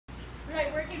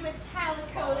working with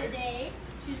Calico today.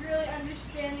 She's really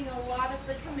understanding a lot of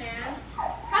the commands.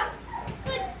 Up,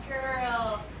 good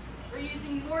girl. We're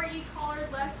using more e-collar,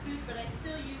 less food, but I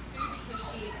still use food because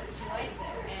she likes it.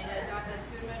 And a dog that's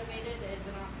food motivated is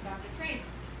an awesome dog to train.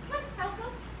 Come on,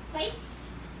 Calico, place.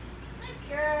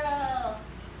 Good girl.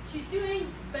 She's doing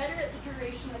better at the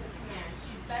duration of the command.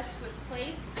 She's best with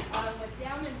place. With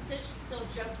down and sit, she still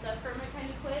jumps up from it kind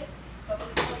of quick, but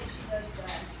with place, she does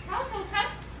best. Calico,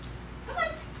 huff. Come on.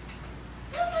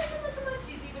 Come on, come on, come on.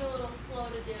 She's even a little slow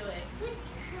to do it. Good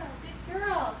girl, good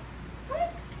girl. Come on.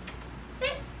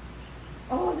 Sit.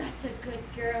 Oh, that's a good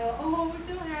girl. Oh,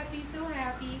 so happy, so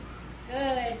happy.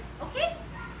 Good. Okay,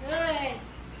 good.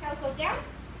 Calico, down.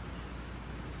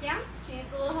 Down. She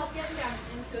needs a little help getting down.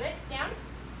 Into it. Down.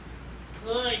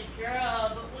 Good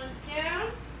girl. But once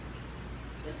down,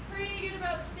 she's pretty good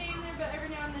about staying there, but every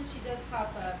now and then she does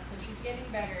hop up, so she's getting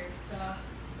better. So,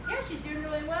 yeah, she's doing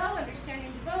really well,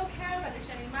 understanding the vocab,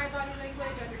 understanding my body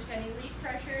language, understanding leash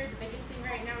pressure. The biggest thing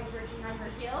right now is working on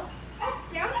her heel. Up,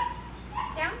 down,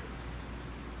 down,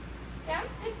 down.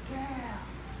 Good girl.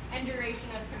 And duration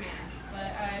of commands.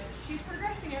 But she's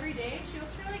progressing every day, and she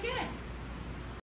looks really good.